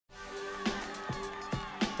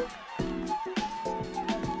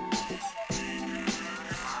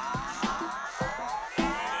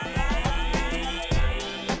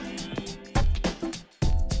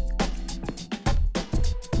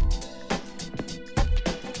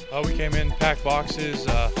We came in, packed boxes,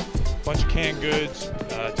 bunch of canned goods,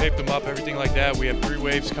 taped them up, everything like that. We have 3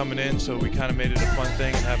 waves coming in, so we kind of made it a fun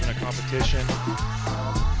thing and having a competition.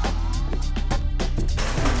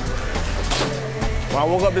 When I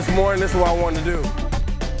woke up this morning, this is what I wanted to do.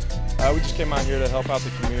 We just came out here to help out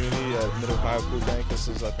the community at Mid-Ohio Food Bank. This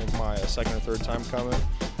is, I think, my second or third time coming,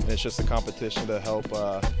 and it's just a competition to help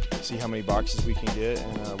see how many boxes we can get,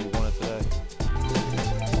 and we won it today.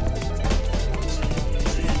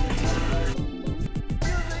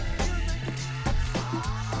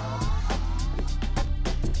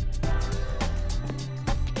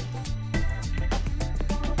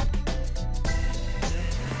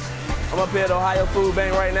 I'm up here at Ohio Food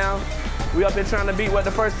Bank right now. We up here trying to beat what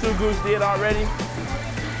the first 2 groups did already.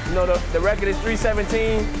 You know, the record is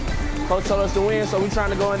 317. Coach told us to win, so we're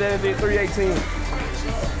trying to go in there and do 318.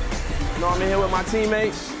 You know, I'm in here with my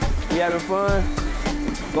teammates. We having fun.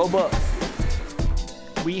 Go Bucks.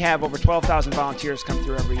 We have over 12,000 volunteers come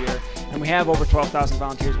through every year, and we have over 12,000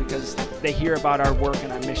 volunteers because they hear about our work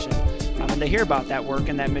and our mission. And they hear about that work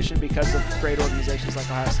and that mission because of great organizations like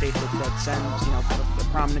Ohio State that send, you know, a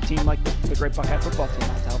prominent team like the great Buckeye football team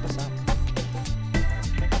out